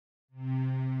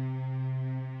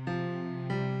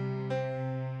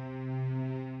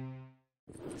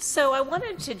So I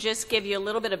wanted to just give you a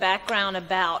little bit of background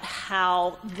about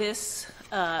how this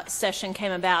session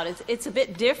came about. It's a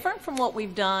bit different from what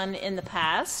we've done in the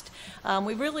past.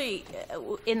 We've really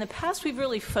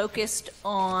focused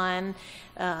on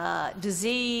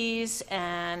disease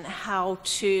and how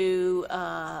to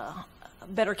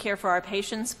better care for our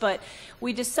patients, but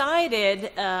we decided,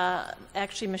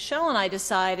 actually Michelle and I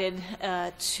decided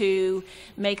to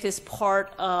make this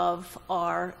part of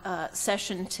our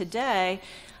session today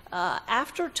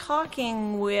after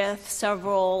talking with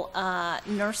several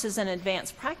nurses and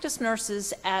advanced practice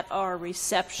nurses at our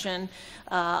reception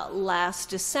last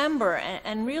December,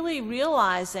 and really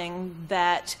realizing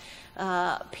that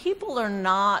people are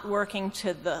not working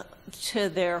to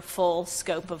their full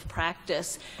scope of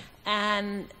practice,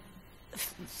 and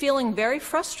feeling very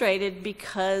frustrated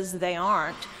because they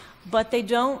aren't, but they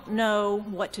don't know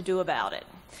what to do about it.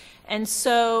 And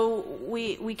so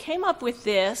we came up with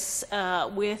this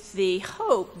with the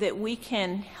hope that we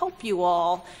can help you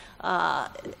all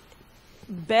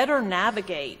better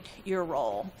navigate your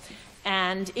role.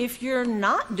 And if you're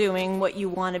not doing what you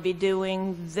want to be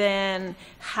doing, then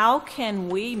how can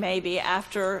we maybe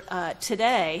after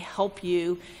today help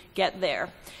you get there?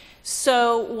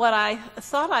 So what I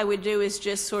thought I would do is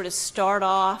just sort of start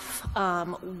off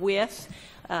with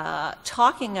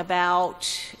talking about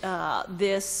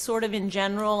this sort of in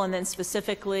general, and then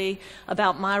specifically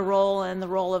about my role and the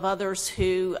role of others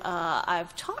who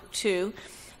I've talked to,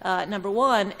 number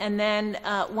one. And then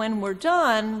when we're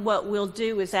done, what we'll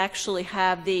do is actually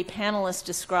have the panelists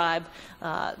describe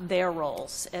their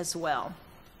roles as well.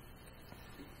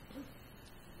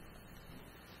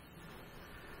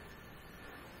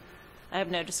 I have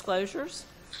no disclosures.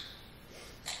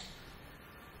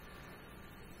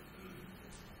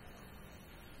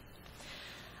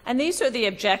 And these are the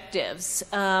objectives.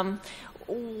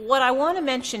 What I want to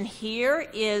mention here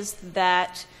is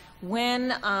that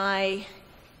when I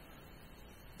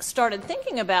started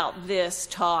thinking about this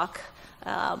talk,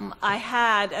 I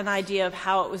had an idea of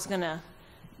how it was going to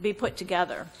be put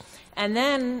together. And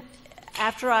then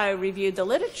after I reviewed the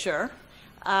literature,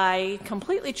 I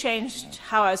completely changed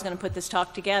how I was going to put this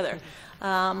talk together,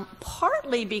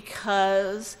 partly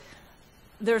because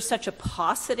there's such a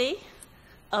paucity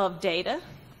of data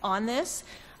on this,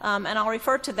 and I'll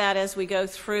refer to that as we go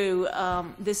through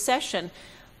this session,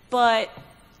 but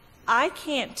I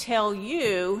can't tell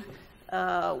you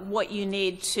what you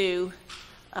need to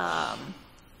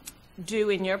do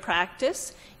in your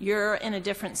practice. You're in a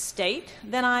different state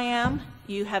than I am.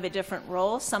 You have a different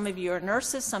role. Some of you are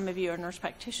nurses, some of you are nurse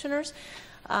practitioners.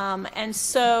 And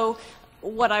so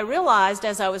what I realized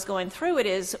as I was going through it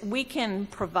is we can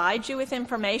provide you with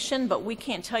information, but we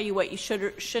can't tell you what you should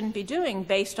or shouldn't be doing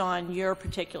based on your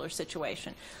particular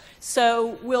situation.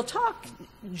 So we'll talk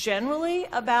generally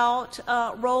about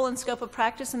role and scope of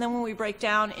practice, and then when we break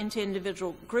down into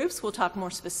individual groups, we'll talk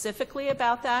more specifically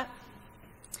about that.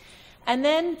 And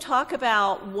then talk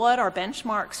about what are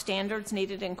benchmark standards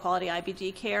needed in quality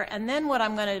IBD care. And then what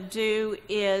I'm going to do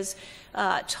is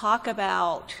talk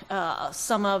about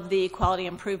some of the quality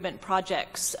improvement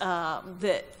projects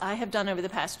that I have done over the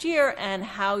past year and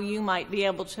how you might be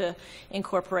able to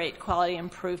incorporate quality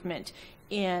improvement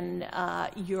in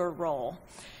your role.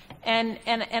 And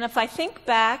if I think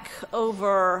back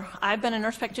over, I've been a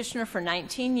nurse practitioner for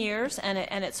 19 years, and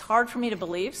it's hard for me to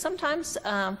believe sometimes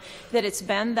that it's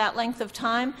been that length of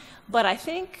time, but I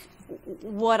think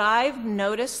what I've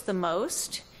noticed the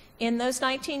most in those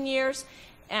 19 years,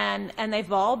 and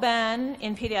they've all been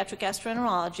in pediatric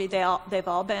gastroenterology, they've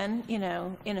all been, you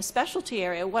know, in a specialty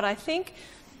area, what I think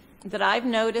that I've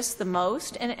noticed the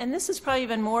most, and this has probably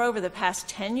been more over the past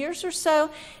 10 years or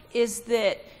so, is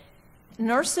that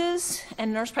nurses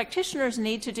and nurse practitioners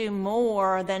need to do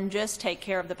more than just take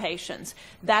care of the patients.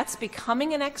 That's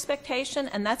becoming an expectation,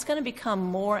 and that's going to become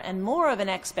more and more of an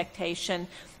expectation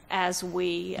as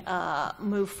we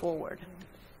move forward.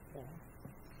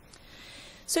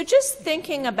 So just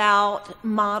thinking about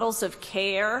models of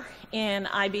care in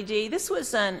IBD, this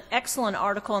was an excellent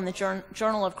article in the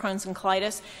Journal of Crohn's and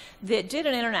Colitis that did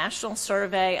an international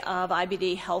survey of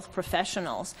IBD health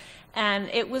professionals. And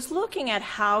it was looking at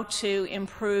how to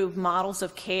improve models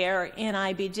of care in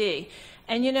IBD.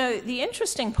 And you know, the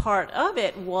interesting part of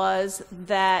it was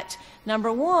that,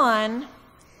 number one,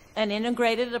 an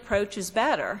integrated approach is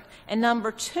better. And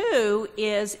number two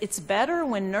is it's better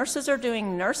when nurses are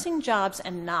doing nursing jobs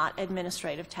and not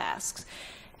administrative tasks.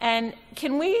 And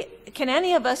can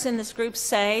any of us in this group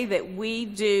say that we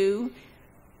do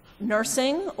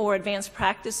nursing or advanced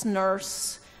practice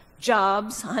nurse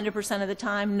jobs 100% of the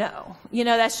time? No. You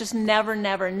know, that's just never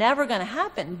going to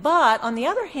happen. But on the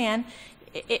other hand,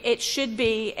 it should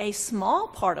be a small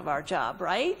part of our job,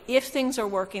 right? If things are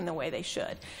working the way they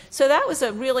should. So that was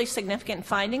a really significant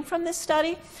finding from this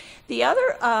study. The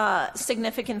other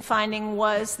significant finding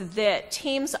was that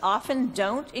teams often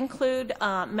don't include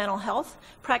mental health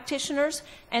practitioners,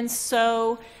 and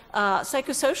so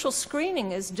psychosocial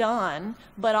screening is done,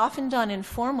 but often done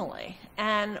informally.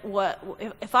 And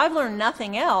if I've learned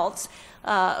nothing else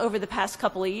over the past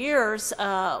couple of years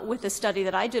with the study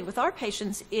that I did with our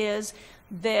patients, is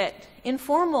that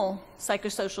informal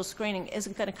psychosocial screening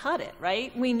isn't going to cut it,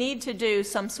 right? We need to do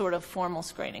some sort of formal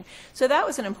screening. So that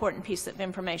was an important piece of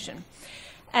information.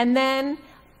 And then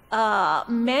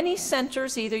many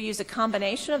centers either use a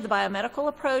combination of the biomedical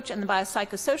approach and the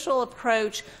biopsychosocial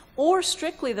approach, or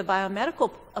strictly the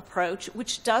biomedical approach,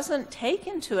 which doesn't take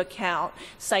into account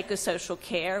psychosocial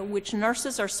care, which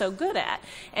nurses are so good at.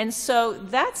 And so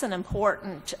that's an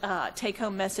important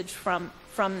take-home message from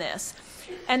this.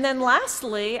 And then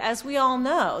lastly, as we all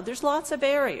know, there's lots of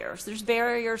barriers. There's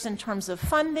barriers in terms of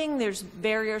funding, there's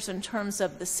barriers in terms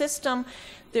of the system,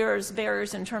 there's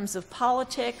barriers in terms of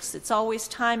politics, it's always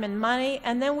time and money,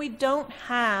 and then we don't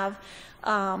have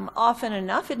often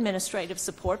enough administrative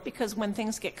support, because when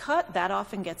things get cut, that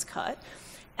often gets cut.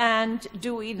 And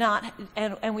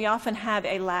we often have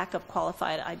a lack of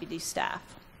qualified IBD staff.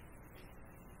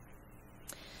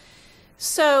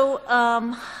 So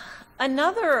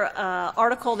another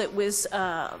article that was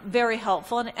very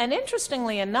helpful, and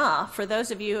interestingly enough, for those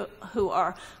of you who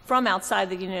are from outside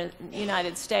the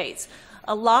United States,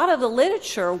 a lot of the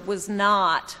literature was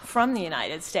not from the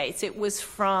United States. It was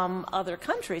from other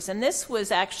countries. And this was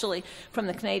actually from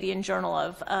the Canadian Journal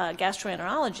of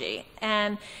Gastroenterology.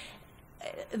 And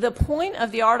the point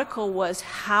of the article was,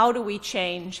 how do we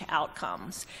change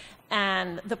outcomes?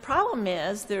 And the problem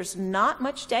is there's not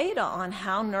much data on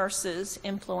how nurses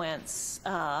influence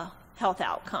health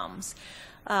outcomes.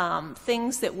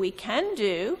 Things that we can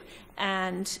do,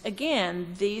 and again,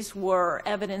 these were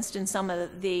evidenced in some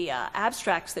of the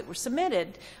abstracts that were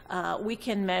submitted. We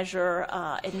can measure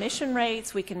admission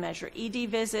rates, we can measure ED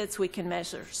visits, we can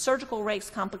measure surgical rates,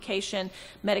 complication,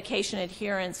 medication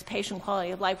adherence, patient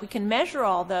quality of life. We can measure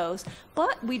all those,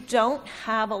 but we don't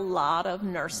have a lot of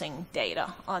nursing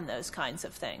data on those kinds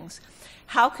of things.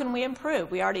 How can we improve?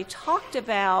 We already talked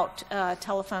about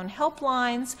telephone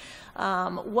helplines.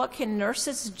 What can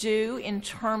nurses do in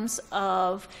terms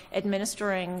of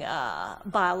administering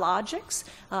biologics?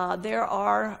 There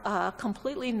are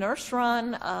completely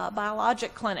nurse-run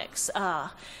biologic clinics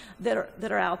that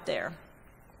are out there.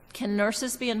 Can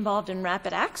nurses be involved in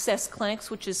rapid access clinics,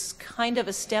 which is kind of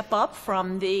a step up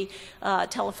from the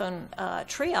telephone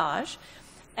triage?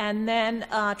 And then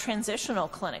transitional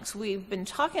clinics. We've been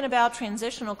talking about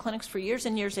transitional clinics for years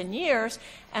and years and years,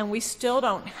 and we still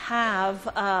don't have,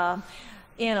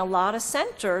 in a lot of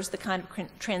centers, the kind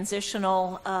of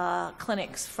transitional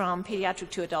clinics from pediatric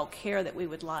to adult care that we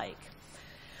would like.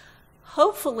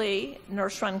 Hopefully,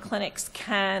 nurse-run clinics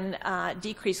can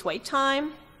decrease wait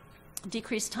time,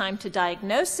 decrease time to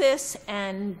diagnosis,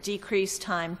 and decrease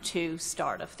time to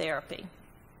start of therapy.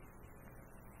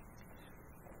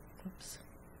 Oops.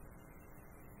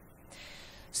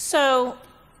 So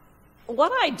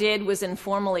what I did was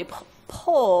informally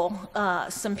poll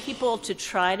some people to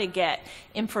try to get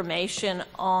information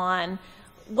on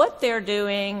what they're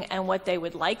doing and what they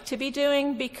would like to be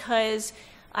doing, because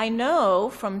I know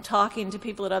from talking to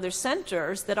people at other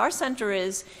centers that our center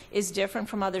is different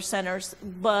from other centers,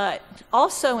 but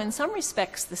also in some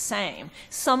respects the same.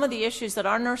 Some of the issues that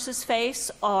our nurses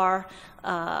face are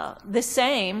the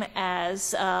same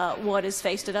as what is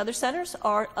faced at other centers.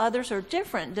 Others are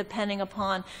different depending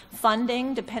upon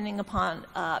funding, depending upon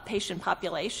patient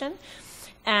population.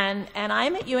 And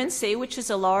I'm at UNC, which is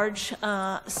a large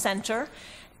center,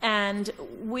 and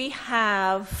we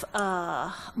have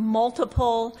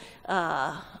multiple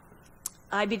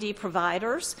IBD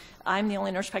providers. I'm the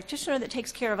only nurse practitioner that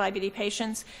takes care of IBD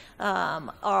patients.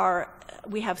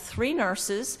 We have 3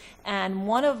 nurses, and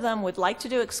one of them would like to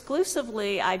do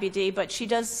exclusively IBD, but she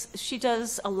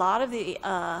does a lot of the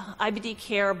IBD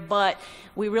care, but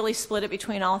we really split it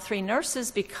between all 3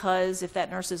 nurses, because if that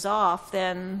nurse is off,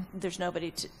 then there's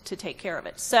nobody to take care of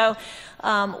it. So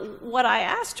what I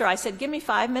asked her, I said, give me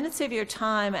 5 minutes of your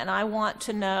time, and I want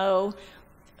to know,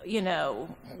 you know,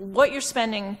 what you're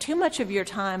spending too much of your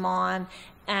time on,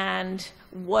 and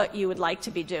what you would like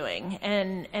to be doing.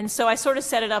 And so I sort of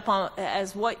set it up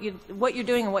as what you're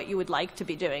doing and what you would like to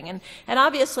be doing. And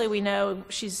obviously we know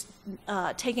she's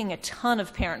taking a ton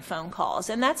of parent phone calls,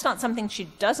 and that's not something she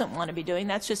doesn't want to be doing.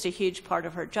 That's just a huge part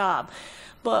of her job.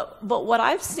 But what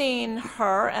I've seen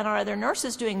her and our other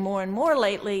nurses doing more and more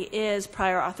lately is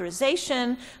prior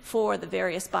authorization for the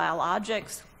various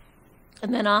biologics,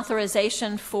 and then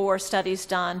authorization for studies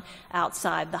done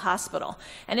outside the hospital.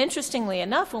 And interestingly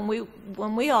enough,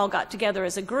 when we all got together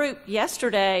as a group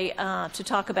yesterday to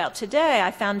talk about today, I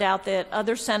found out that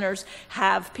other centers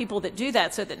have people that do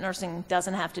that so that nursing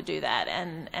doesn't have to do that.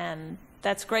 And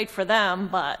that's great for them,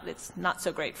 but it's not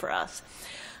so great for us.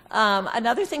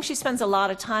 Another thing she spends a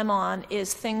lot of time on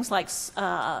is things like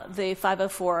the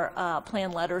 504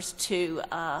 plan letters to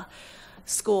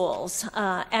schools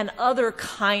and other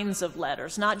kinds of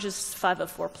letters, not just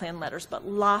 504 plan letters, but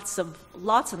lots and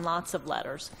lots of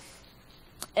letters.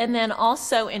 And then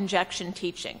also injection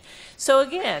teaching. So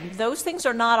again, those things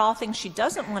are not all things she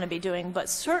doesn't want to be doing, but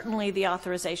certainly the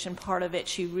authorization part of it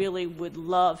she really would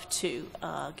love to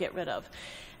get rid of.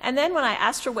 And then when I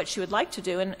asked her what she would like to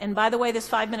do, and by the way, this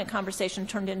 5-minute conversation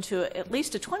turned into at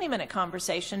least a 20-minute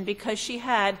conversation, because she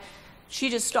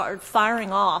just started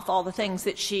firing off all the things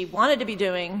that she wanted to be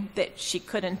doing that she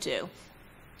couldn't do.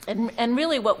 And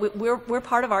really what we're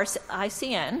part of our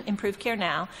ICN, Improved Care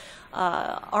Now,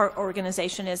 our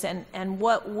organization is, and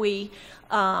what we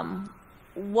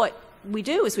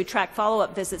do is we track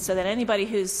follow-up visits so that anybody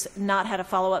who's not had a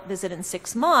follow-up visit in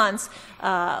 6 months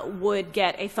would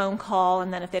get a phone call,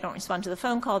 and then if they don't respond to the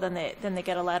phone call, then they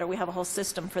get a letter. We have a whole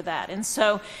system for that. And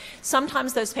so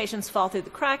sometimes those patients fall through the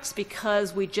cracks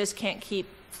because we just can't keep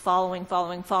following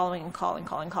and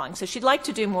calling. So she'd like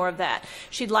to do more of that.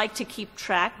 She'd like to keep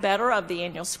track better of the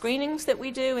annual screenings that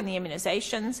we do and the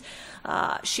immunizations.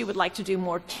 She would like to do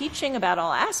more teaching about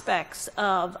all aspects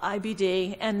of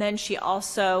IBD, and then she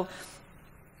also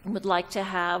would like to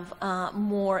have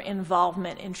more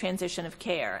involvement in transition of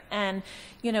care. And,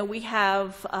 you know, we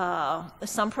have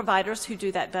some providers who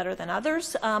do that better than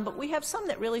others, but we have some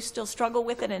that really still struggle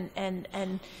with it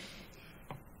and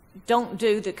don't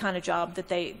do the kind of job that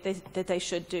they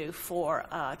should do for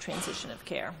transition of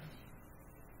care.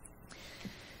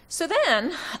 So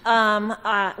then,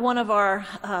 one of our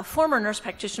former nurse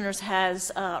practitioners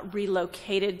has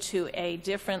relocated to a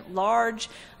different large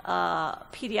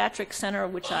pediatric center,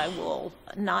 which I will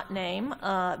not name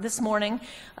this morning,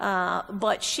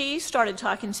 but she started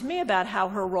talking to me about how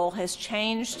her role has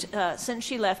changed since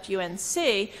she left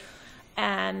UNC.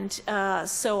 And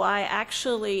so I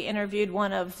actually interviewed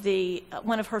one of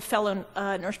her fellow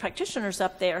nurse practitioners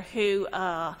up there who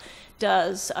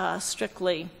does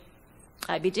strictly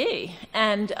IBD,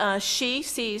 and she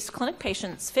sees clinic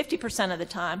patients 50% of the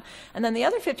time, and then the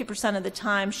other 50% of the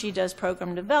time she does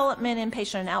program development,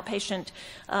 inpatient and outpatient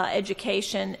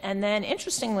education, and then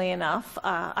interestingly enough,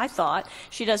 I thought,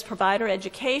 she does provider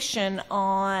education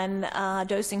on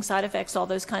dosing, side effects, all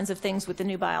those kinds of things with the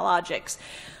new biologics.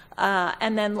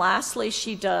 And then lastly,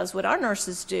 she does what our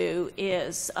nurses do,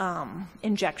 is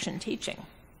injection teaching.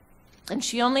 And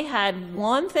she only had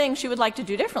one thing she would like to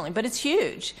do differently, but it's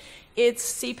huge. It's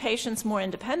see patients more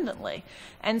independently.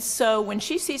 And so when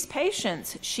she sees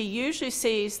patients, she usually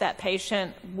sees that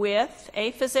patient with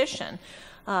a physician.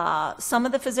 Some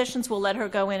of the physicians will let her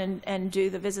go in and do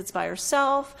the visits by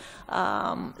herself.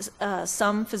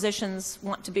 Some physicians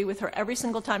want to be with her every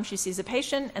single time she sees a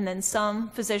patient, and then some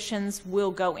physicians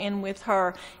will go in with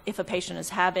her if a patient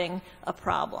is having a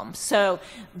problem. So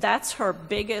that's her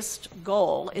biggest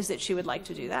goal, is that she would like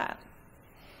to do that.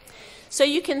 So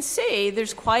you can see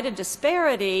there's quite a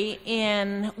disparity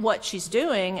in what she's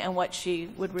doing and what she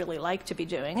would really like to be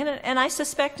doing. And I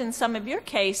suspect in some of your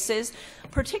cases,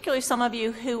 particularly some of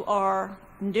you who are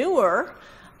newer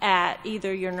at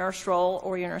either your nurse role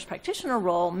or your nurse practitioner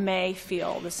role, may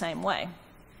feel the same way.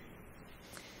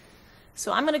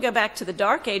 So I'm going to go back to the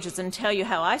dark ages and tell you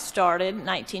how I started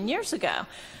 19 years ago.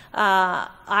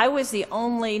 I was the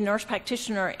only nurse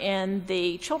practitioner in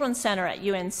the children's center at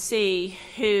UNC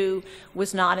who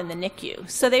was not in the NICU.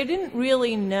 So they didn't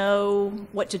really know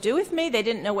what to do with me. They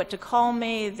didn't know what to call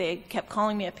me. They kept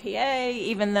calling me a PA,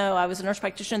 even though I was a nurse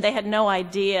practitioner. They had no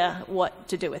idea what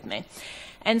to do with me.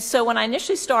 And so when I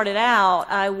initially started out,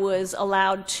 I was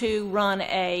allowed to run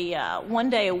a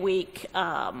one-day-a-week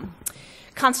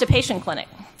constipation clinic.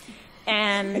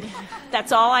 And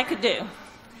that's all I could do.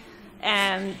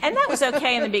 And that was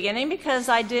okay in the beginning because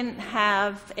I didn't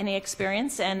have any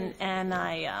experience, and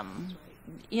I,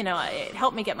 you know, it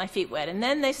helped me get my feet wet. And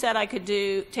then they said I could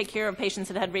take care of patients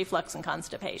that had reflux and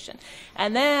constipation.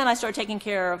 And then I started taking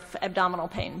care of abdominal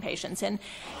pain patients. And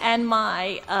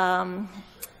my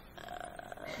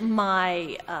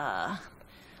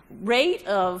rate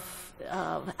of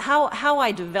how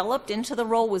I developed into the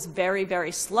role was very,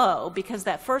 very slow, because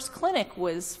that first clinic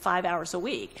was 5 hours a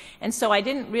week. And so I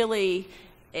didn't really,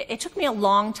 it took me a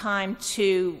long time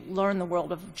to learn the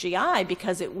world of GI,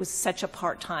 because it was such a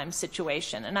part-time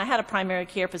situation. And I had a primary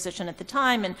care physician at the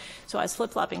time, and so I was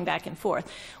flip-flopping back and forth.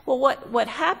 Well, what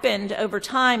happened over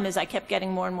time is I kept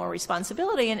getting more and more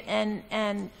responsibility,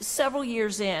 and several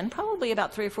years in, probably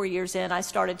about 3 or 4 years in, I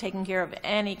started taking care of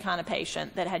any kind of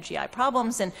patient that had GI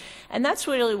problems. And that's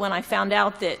really when I found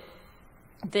out that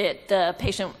the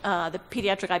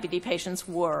pediatric IBD patients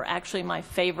were actually my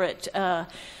favorite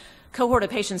cohort of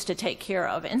patients to take care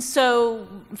of. And so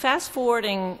fast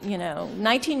forwarding,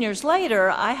 19 years later,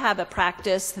 I have a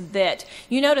practice that,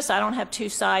 you notice I don't have two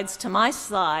sides to my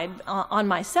side on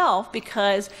myself,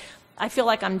 because I feel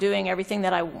like I'm doing everything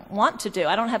that I want to do.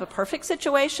 I don't have a perfect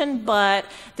situation, but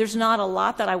there's not a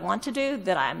lot that I want to do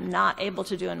that I'm not able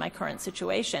to do in my current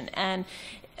situation. And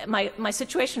my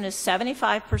situation is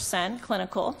 75%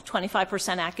 clinical,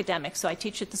 25% academic. So I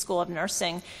teach at the School of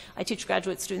Nursing. I teach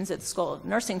graduate students at the School of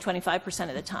Nursing 25%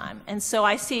 of the time. And so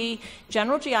I see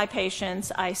general GI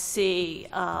patients. I see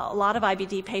a lot of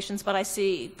IBD patients, but I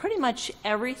see pretty much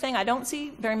everything. I don't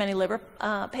see very many liver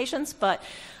patients, but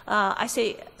I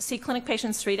see clinic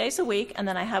patients 3 days a week, and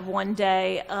then I have 1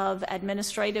 day of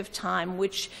administrative time,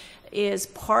 which is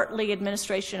partly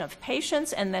administration of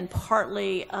patients, and then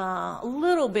partly a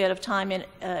little bit of time in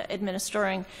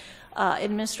administering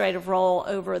administrative role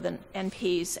over the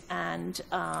NPs and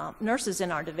nurses in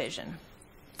our division.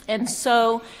 And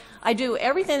so I do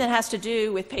everything that has to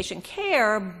do with patient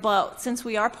care, but since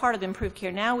we are part of Improved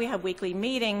Care Now, we have weekly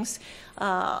meetings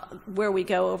where we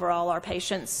go over all our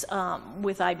patients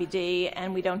with IBD,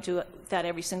 and we don't do that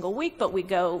every single week, but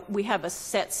we have a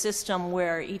set system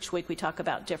where each week we talk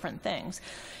about different things.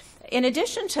 In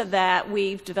addition to that,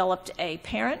 we've developed a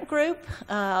parent group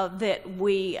that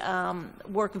we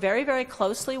work very, very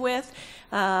closely with.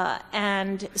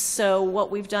 And so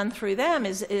what we've done through them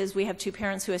is we have two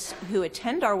parents who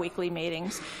attend our weekly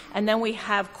meetings, and then we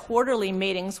have quarterly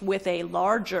meetings with a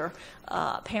larger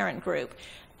parent group.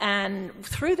 And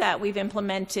through that, we've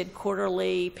implemented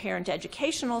quarterly parent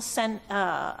educational sessions,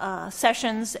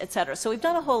 et cetera. So we've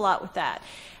done a whole lot with that.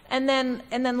 And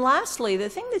then lastly, the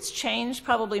thing that's changed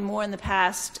probably more in the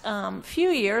past few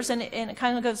years, and it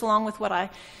kind of goes along with what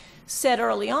I said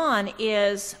early on,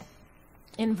 is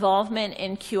involvement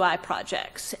in QI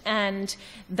projects. And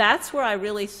that's where I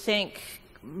really think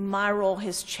my role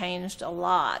has changed a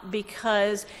lot,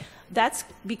 because that's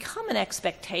become an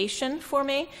expectation for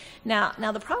me. Now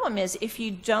the problem is, if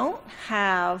you don't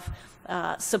have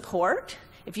support,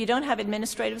 if you don't have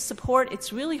administrative support,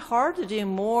 it's really hard to do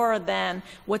more than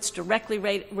what's directly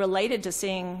related to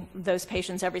seeing those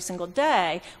patients every single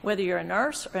day, whether you're a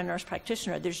nurse or a nurse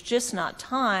practitioner. There's just not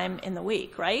time in the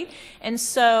week, right? And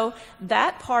so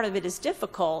that part of it is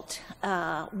difficult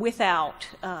without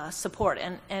support.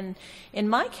 And in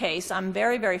my case, I'm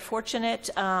very, very fortunate.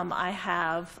 I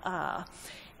have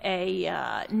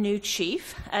a new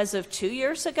chief as of 2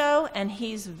 years ago, and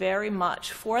he's very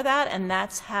much for that, and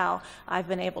that's how I've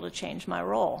been able to change my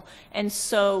role. And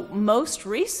so most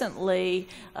recently,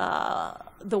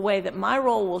 the way that my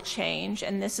role will change,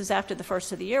 and this is after the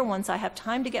first of the year, once I have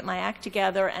time to get my act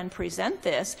together and present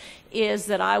this, is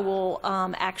that I will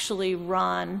actually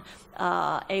run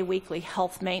a weekly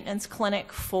health maintenance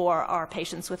clinic for our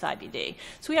patients with IBD.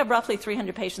 So we have roughly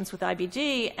 300 patients with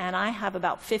IBD, and I have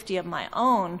about 50 of my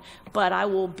own, but I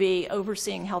will be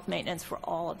overseeing health maintenance for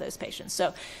all of those patients.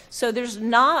 So there's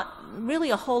not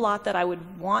really a whole lot that I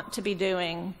would want to be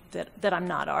doing that I'm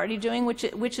not already doing, which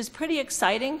is pretty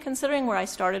exciting, considering where I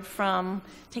started from,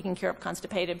 taking care of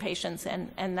constipated patients.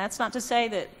 And that's not to say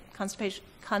that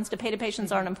constipated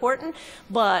patients aren't important,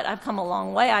 but I've come a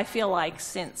long way, I feel like,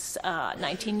 since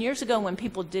 19 years ago, when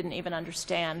people didn't even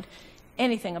understand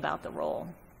anything about the role.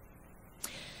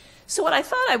 So what I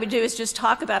thought I would do is just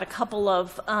talk about a couple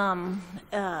of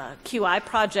QI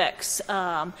projects.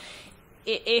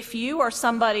 If you are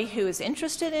somebody who is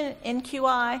interested in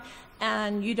QI,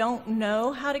 and you don't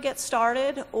know how to get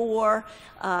started, or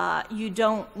you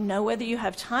don't know whether you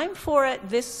have time for it,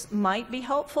 this might be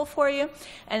helpful for you.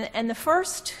 And the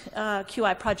first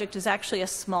QI project is actually a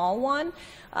small one,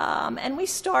 and we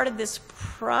started this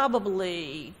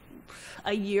probably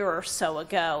a year or so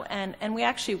ago, and we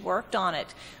actually worked on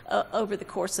it over the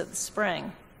course of the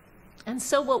spring. And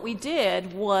so what we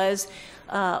did was,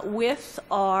 with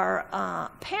our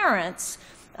parents,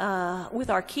 with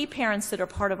our key parents that are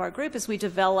part of our group, is we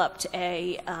developed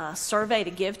a survey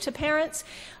to give to parents,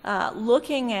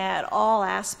 looking at all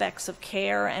aspects of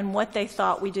care and what they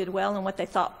thought we did well and what they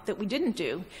thought that we didn't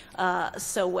do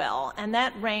so well. And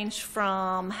that ranged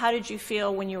from how did you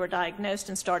feel when you were diagnosed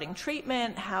and starting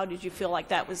treatment, how did you feel like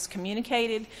that was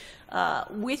communicated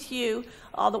with you,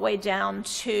 all the way down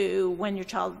to when your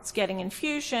child's getting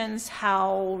infusions,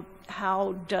 how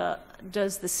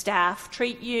does the staff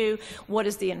treat you, what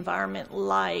is the environment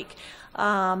like,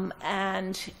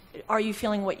 and are you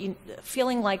feeling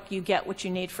like you get what you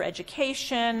need for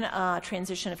education,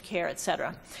 transition of care,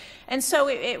 etc. And so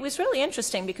it was really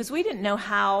interesting because we didn't know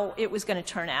how it was going to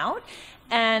turn out.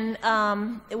 And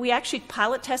we actually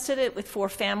pilot tested it with 4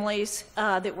 families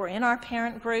that were in our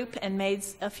parent group and made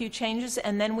a few changes,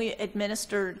 and then we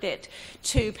administered it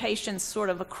to patients sort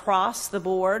of across the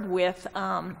board with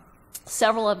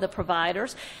several of the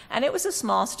providers. And it was a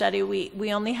small study.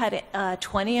 We only had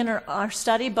 20 in our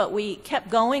study, but we kept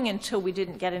going until we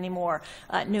didn't get any more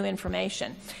new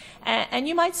information. And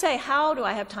you might say, how do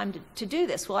I have time to do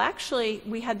this? Well, actually,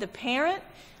 we had the parent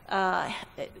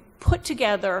put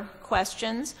together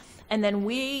questions, and then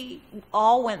we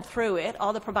all went through it,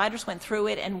 all the providers went through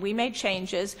it, and we made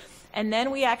changes. And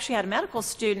then we actually had a medical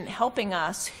student helping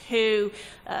us who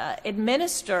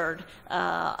administered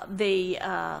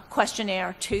the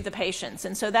questionnaire to the patients.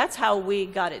 And so that's how we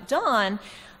got it done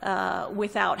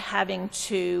without having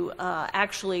to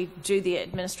actually do the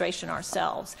administration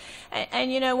ourselves.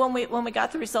 And you know, when we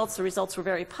got the results were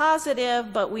very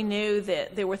positive, but we knew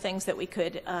that there were things that we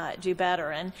could do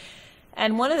better.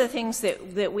 And one of the things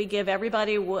that we give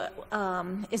everybody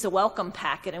is a welcome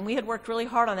packet. And we had worked really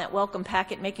hard on that welcome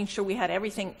packet, making sure we had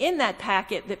everything in that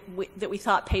packet that we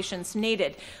thought patients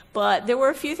needed. But there were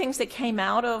a few things that came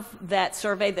out of that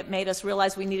survey that made us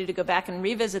realize we needed to go back and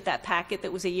revisit that packet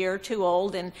that was a year or 2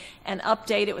 old and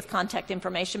update it with contact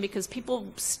information, because people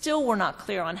still were not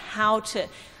clear on how to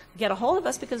get a hold of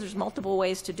us, because there's multiple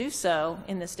ways to do so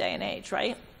in this day and age,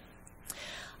 right?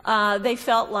 They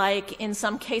felt like in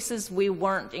some cases we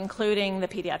weren't including the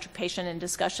pediatric patient in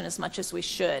discussion as much as we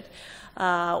should.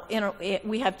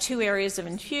 We have 2 areas of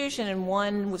infusion, and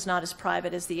one was not as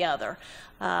private as the other.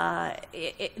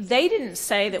 They didn't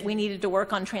say that we needed to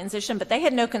work on transition, but they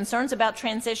had no concerns about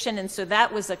transition, and so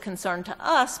that was a concern to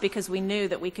us because we knew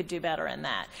that we could do better in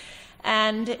that.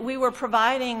 And we were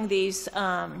providing these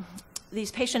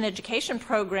patient education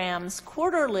programs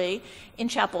quarterly in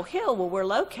Chapel Hill, where we're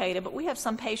located, but we have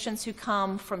some patients who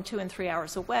come from 2 and 3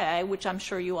 hours away, which I'm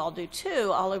sure you all do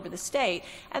too, all over the state,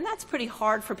 and that's pretty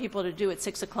hard for people to do at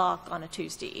 6 o'clock on a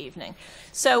Tuesday evening.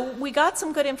 So we got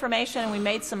some good information, and we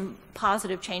made some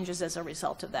positive changes as a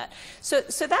result of that. So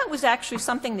that was actually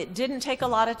something that didn't take a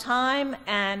lot of time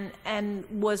and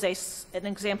was an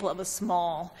example of a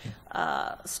small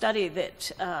study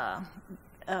that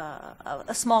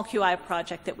a small QI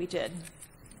project that we did.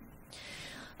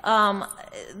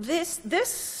 This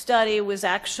study was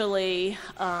actually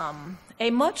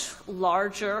a much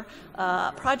larger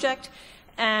project,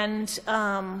 and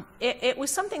it was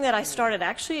something that I started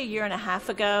actually a 1.5 years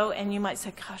ago, and you might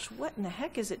say, gosh, what in the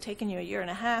heck is it taking you a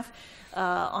 1.5 years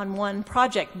on one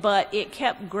project? But it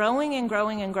kept growing and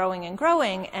growing and growing and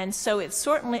growing, and so it's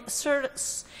sort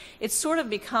of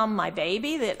become my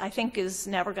baby that I think is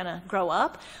never going to grow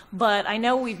up, but I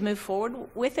know we've moved forward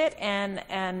with it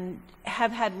and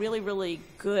have had really, really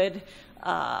good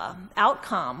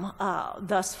outcome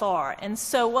thus far. And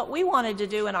so what we wanted to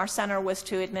do in our center was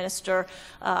to administer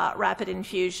rapid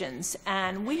infusions,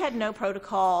 and we had no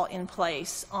protocol in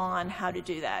place on how to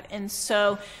do that. And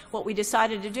so what we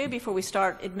decided to do before we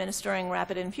start administering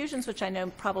rapid infusions, which I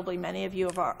know probably many of you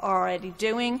are already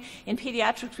doing, in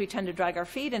pediatrics we tend to drag our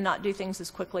feet and not do things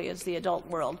as quickly as the adult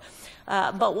world.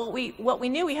 But what we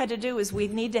knew we had to do is we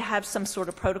need to have some sort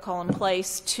of protocol in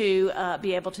place to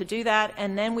be able to do that.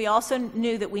 And then we also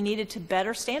knew that we needed to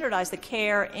better standardize the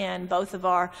care in both of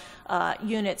our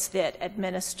units that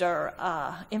administer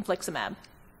infliximab.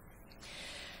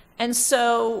 And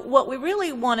so what we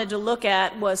really wanted to look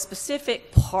at was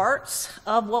specific parts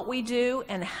of what we do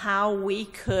and how we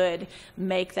could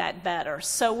make that better.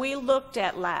 So we looked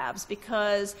at labs,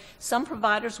 because some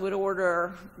providers would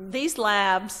order these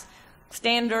labs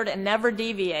standard and never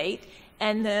deviate,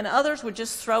 And then others would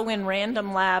just throw in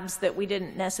random labs that we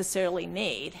didn't necessarily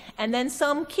need. And then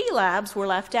some key labs were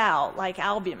left out, like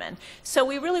albumin. So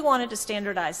we really wanted to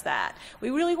standardize that. We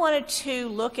really wanted to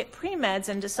look at pre-meds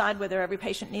and decide whether every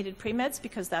patient needed pre-meds,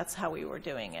 because that's how we were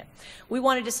doing it. We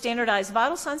wanted to standardize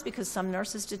vital signs because some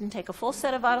nurses didn't take a full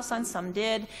set of vital signs, some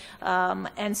did.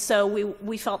 And so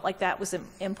we felt like that was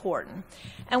important.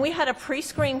 And we had a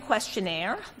pre-screen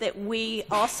questionnaire that we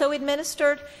also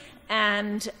administered.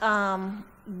 And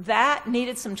that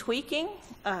needed some tweaking,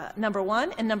 number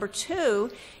one. And number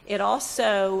two, it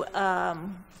also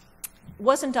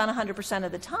wasn't done 100%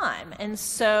 of the time. And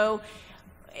so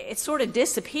it sort of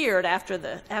disappeared after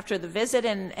the visit,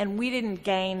 and we didn't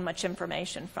gain much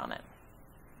information from it.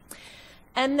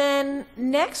 And then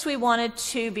next we wanted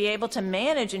to be able to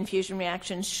manage infusion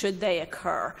reactions should they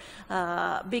occur,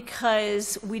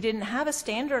 because we didn't have a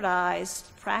standardized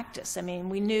practice. I mean,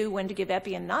 we knew when to give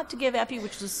epi and not to give epi,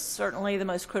 which was certainly the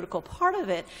most critical part of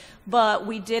it, but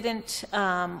we didn't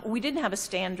have a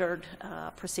standard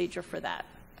procedure for that.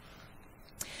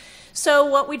 So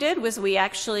what we did was we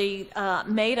actually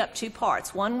made up two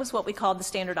parts. One was what we called the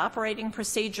standard operating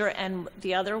procedure, and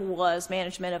the other was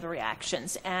management of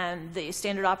reactions. And the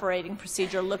standard operating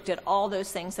procedure looked at all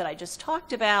those things that I just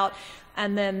talked about,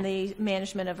 and then the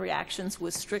management of reactions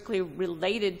was strictly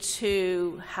related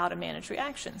to how to manage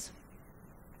reactions.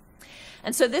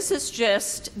 And so this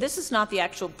is not the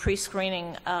actual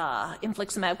pre-screening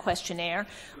infliximab questionnaire,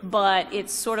 but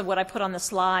it's sort of what I put on the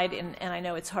slide, and I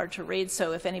know it's hard to read,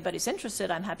 so if anybody's interested,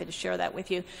 I'm happy to share that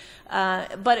with you.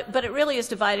 But it really is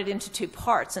divided into two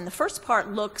parts, and the first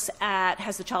part looks at,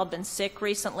 has the child been sick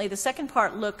recently? The second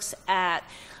part looks at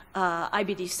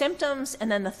IBD symptoms,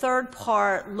 and then the third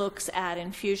part looks at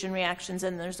infusion reactions,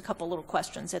 and there's a couple little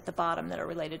questions at the bottom that are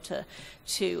related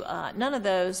to none of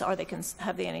those.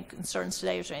 Have they any concerns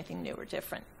today? Is there anything new or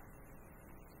different?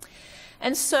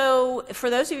 And so for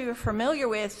those of you who are familiar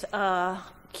with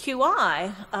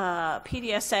QI,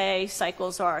 PDSA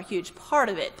cycles are a huge part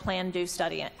of it, plan, do,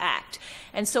 study, and act.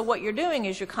 And so what you're doing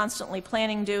is you're constantly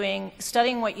planning, doing,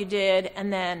 studying what you did,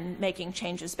 and then making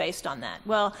changes based on that.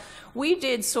 Well, we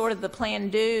did sort of the plan,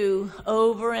 do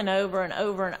over and over and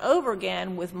over and over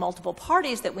again with multiple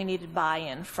parties that we needed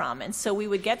buy-in from. And so we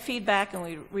would get feedback and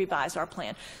we'd revise our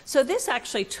plan. So this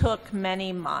actually took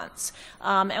many months.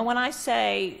 And when I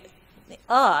say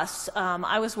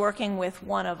I was working with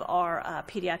one of our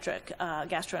pediatric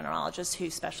gastroenterologists who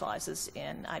specializes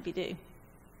in IBD.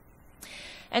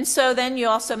 And so then you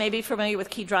also may be familiar with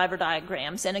key driver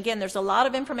diagrams. And again, there's a lot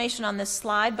of information on this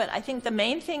slide, but I think the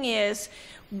main thing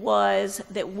was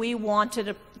that we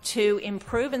wanted to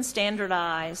improve and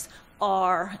standardize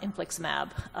our infliximab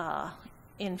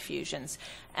infusions.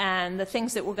 And the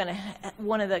things that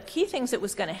one of the key things that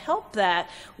was going to help that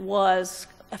was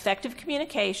effective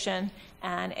communication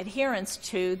and adherence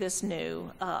to this new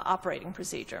operating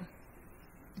procedure.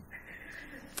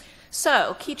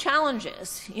 So, key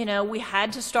challenges. You know, we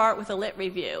had to start with a lit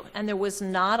review, and there was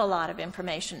not a lot of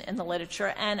information in the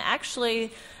literature, and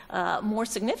actually more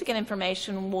significant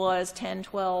information was 10,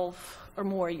 12 or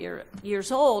more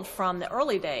years old from the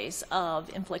early days of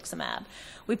infliximab.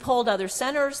 We polled other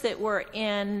centers that were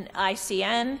in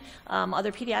ICN,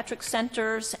 other pediatric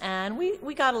centers, and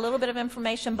we got a little bit of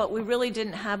information, but we really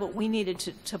didn't have what we needed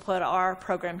to put our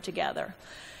program together.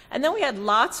 And then we had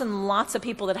lots and lots of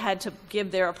people that had to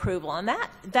give their approval. And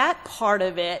that part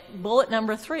of it, bullet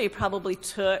number 3, probably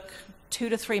took 2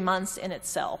 to 3 months in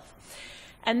itself.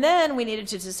 And then we needed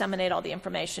to disseminate all the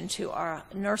information to our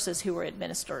nurses who were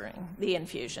administering the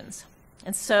infusions.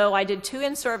 And so I did 2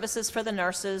 in-services for the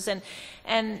nurses, and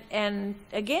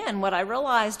again, what I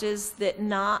realized is that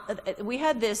we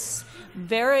had this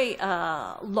very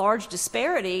large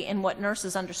disparity in what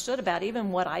nurses understood about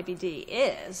even what IBD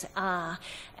is.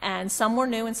 And some were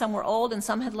new and some were old, and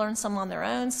some had learned some on their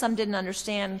own. Some didn't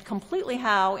understand completely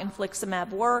how infliximab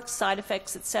works, side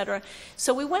effects, etc.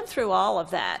 So we went through all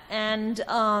of that, and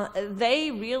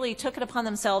they really took it upon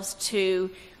themselves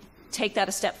to take that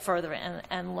a step further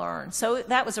and learn. So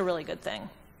that was a really good thing.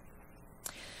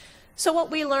 So what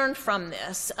we learned from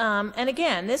this, and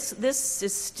again, this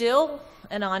is still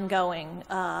an ongoing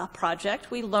project.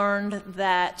 We learned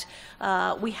that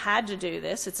we had to do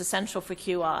this. It's essential for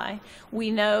QI.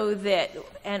 We know that,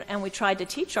 and we tried to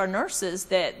teach our nurses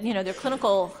that, you know, their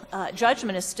clinical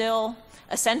judgment is still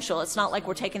essential. It's not like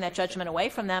we're taking that judgment away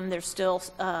from them. There's still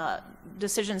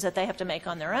decisions that they have to make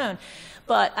on their own.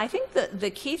 But I think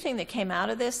the key thing that came out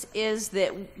of this is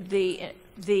that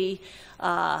the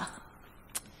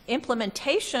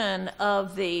implementation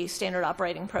of the standard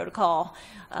operating protocol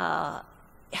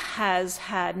has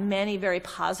had many very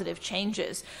positive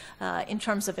changes in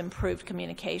terms of improved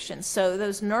communication. So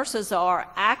those nurses are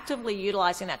actively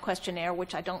utilizing that questionnaire,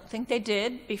 which I don't think they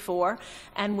did before,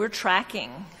 and we're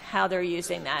tracking how they're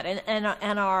using that.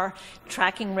 And our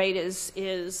tracking rate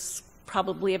is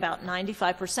probably about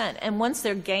 95%. And once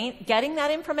they're getting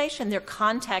that information, they're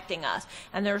contacting us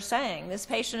and they're saying, this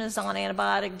patient is on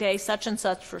antibiotic day such and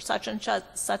such for such and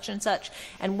such,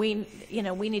 and we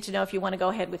need to know if you want to go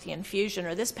ahead with the infusion,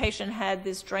 or this patient had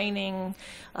this draining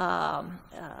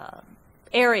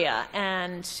area,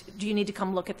 and do you need to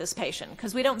come look at this patient?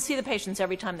 Because we don't see the patients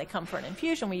every time they come for an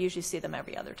infusion. We usually see them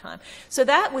every other time. So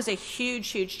that was a huge,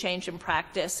 huge change in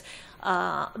practice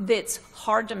that's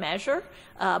hard to measure,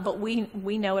 but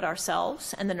we know it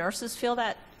ourselves, and the nurses feel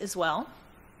that as well.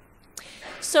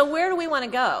 So where do we want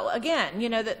to go? Again,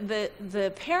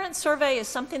 the parent survey is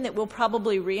something that we'll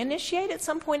probably reinitiate at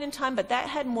some point in time, but that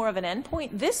had more of an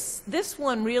endpoint. This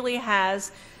one really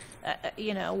has...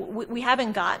 we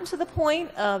haven't gotten to the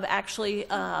point of actually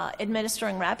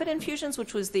administering rapid infusions,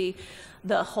 which was the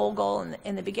whole goal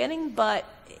in the beginning. But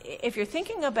if you're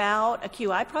thinking about a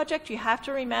QI project, you have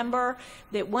to remember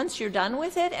that once you're done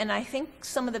with it, and I think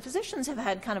some of the physicians have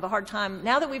had kind of a hard time,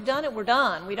 now that we've done it, we're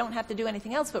done. We don't have to do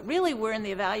anything else. But really, we're in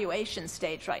the evaluation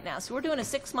stage right now. So we're doing a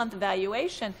 6-month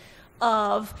evaluation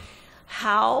of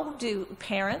how do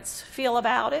parents feel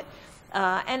about it.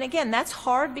 And again, that's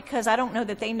hard because I don't know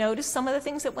that they noticed some of the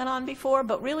things that went on before,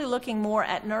 but really looking more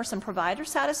at nurse and provider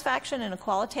satisfaction in a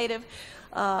qualitative,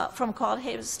 from a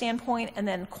qualitative standpoint, and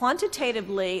then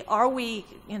quantitatively, are we,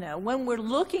 when we're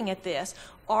looking at this,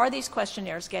 are these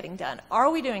questionnaires getting done? Are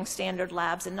we doing standard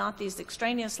labs and not these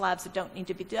extraneous labs that don't need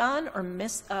to be done, or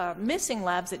missing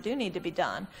labs that do need to be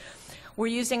done? We're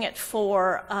using it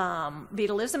for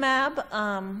vedolizumab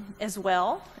as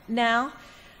well now.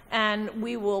 And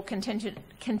we will continue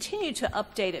to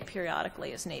update it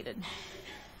periodically as needed.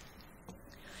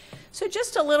 So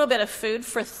just a little bit of food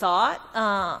for thought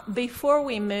before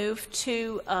we move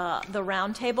to the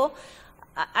roundtable.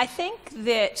 I think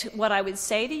that what I would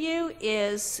say to you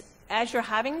is, as you're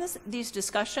having these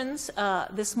discussions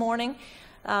this morning,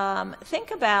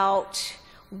 think about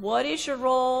what is your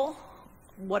role,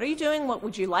 what are you doing, what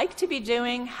would you like to be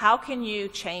doing, how can you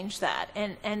change that?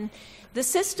 And the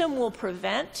system will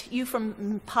prevent you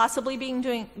from possibly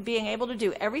being able to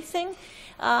do everything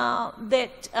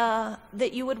that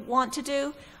you would want to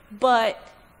do, but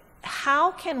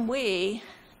how can we,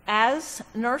 as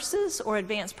nurses or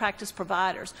advanced practice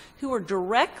providers who are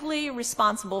directly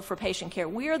responsible for patient care,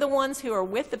 we are the ones who are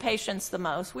with the patients the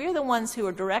most, we are the ones who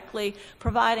are directly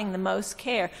providing the most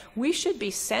care, we should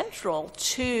be central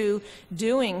to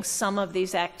doing some of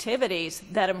these activities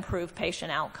that improve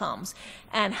patient outcomes.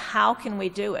 And how can we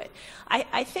do it?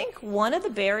 I think one of the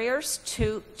barriers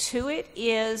to it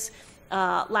is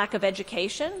lack of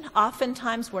education.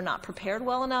 Oftentimes we're not prepared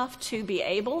well enough to be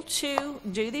able to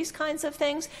do these kinds of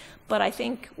things, but I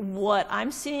think what I'm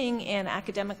seeing in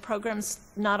academic programs,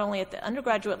 not only at the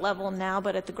undergraduate level now,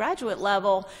 but at the graduate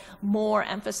level, more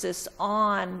emphasis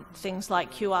on things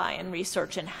like QI and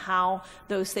research and how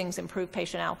those things improve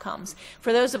patient outcomes.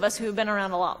 For those of us who have been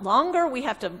around a lot longer, we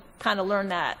have to kind of learn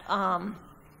that on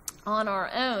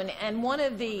our own. And one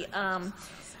of the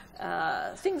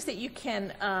things that you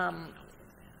can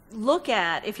look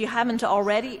at, if you haven't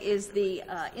already, is the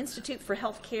Institute for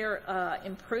Healthcare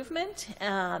Improvement,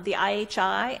 the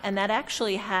IHI, and that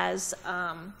actually has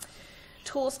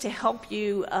tools to help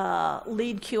you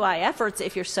lead QI efforts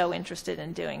if you're so interested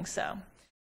in doing so.